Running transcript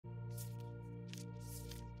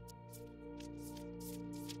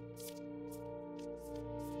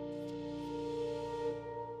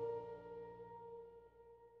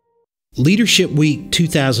Leadership Week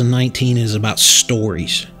 2019 is about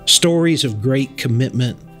stories. Stories of great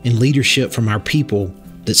commitment and leadership from our people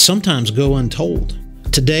that sometimes go untold.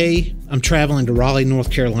 Today, I'm traveling to Raleigh,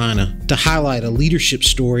 North Carolina to highlight a leadership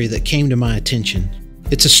story that came to my attention.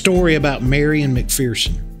 It's a story about Marion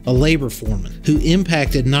McPherson, a labor foreman who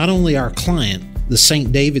impacted not only our client, the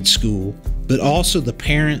St. David's School, but also the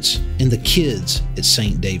parents and the kids at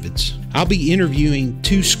St. David's. I'll be interviewing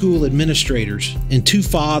 2 school administrators and 2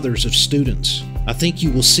 fathers of students. I think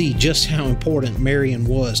you will see just how important Marion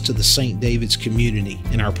was to the St. David's community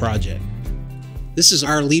in our project. This is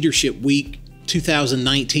our Leadership Week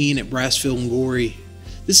 2019 at Brasfield Gorrie.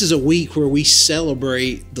 This is a week where we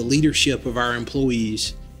celebrate the leadership of our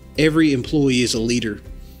employees. Every employee is a leader.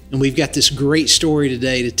 And we've got this great story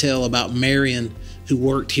today to tell about Marion, who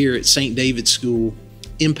worked here at St. David's School,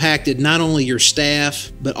 impacted not only your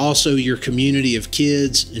staff, but also your community of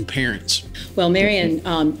kids and parents. Well, Marion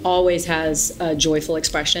always has a joyful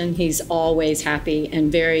expression. He's always happy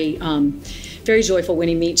and very joyful when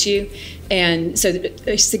he meets you. And so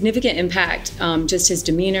a significant impact, just his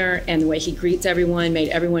demeanor and the way he greets everyone, made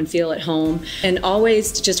everyone feel at home. And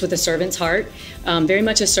always just with a servant's heart, very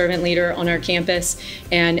much a servant leader on our campus.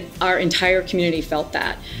 And our entire community felt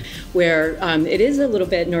that. Where it is a little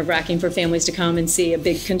bit nerve-wracking for families to come and see a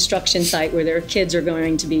big construction site where their kids are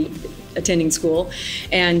going to be attending school.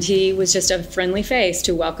 And he was just a friendly face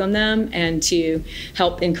to welcome them and to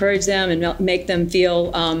help encourage them and make them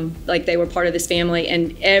feel like they were part of this family,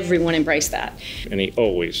 and everyone embraced that. And he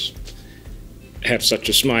always had such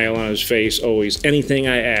a smile on his face, always. Anything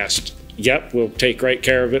I asked, yep, we'll take great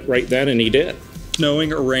care of it right then, and he did.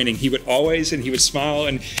 Snowing or raining, he would always, and he would smile,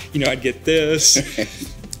 and I'd get this.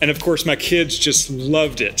 And of course, my kids just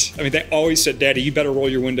loved it. I mean, they always said, "Daddy, you better roll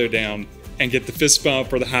your window down and get the fist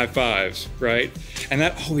bump or the high five," right? And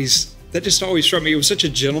that just always struck me. It was such a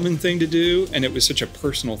gentleman thing to do, and it was such a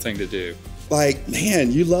personal thing to do. Like,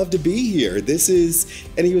 man, you love to be here.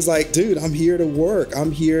 And he was like, dude, I'm here to work.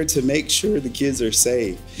 I'm here to make sure the kids are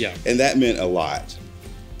safe. Yeah. And that meant a lot.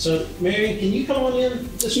 So, Marion, can you come on in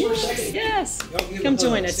just for a second? Yes. Come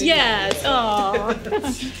join us. Yes. Oh.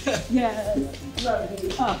 Yes.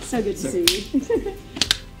 Oh, so good to see you.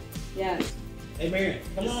 Yes. Hey, Marion,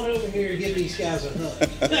 come on over here and give these guys a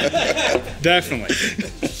hug. Definitely.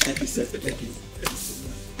 Thank you, sir. Thank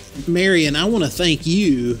you. Marion, I want to thank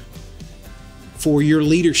you for your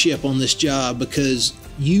leadership on this job, because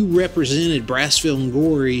you represented Brasfield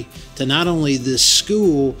Gorrie to not only this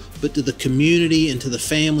school, but to the community and to the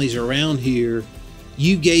families around here.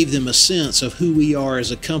 You gave them a sense of who we are as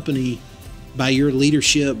a company by your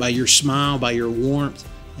leadership, by your smile, by your warmth,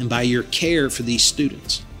 and by your care for these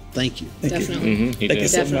students. Thank you. Thank Definitely. you. He Thank did. you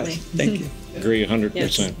so Definitely. much. Thank you. Agree 100%.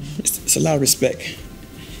 Yes. It's a lot of respect.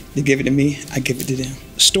 They give it to me, I give it to them.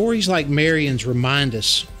 Stories like Marion's remind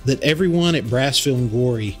us that everyone at Brasfield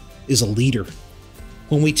Gorrie is a leader.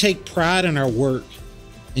 When we take pride in our work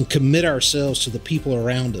and commit ourselves to the people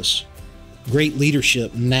around us, great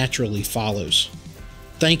leadership naturally follows.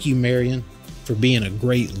 Thank you, Marion, for being a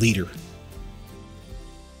great leader.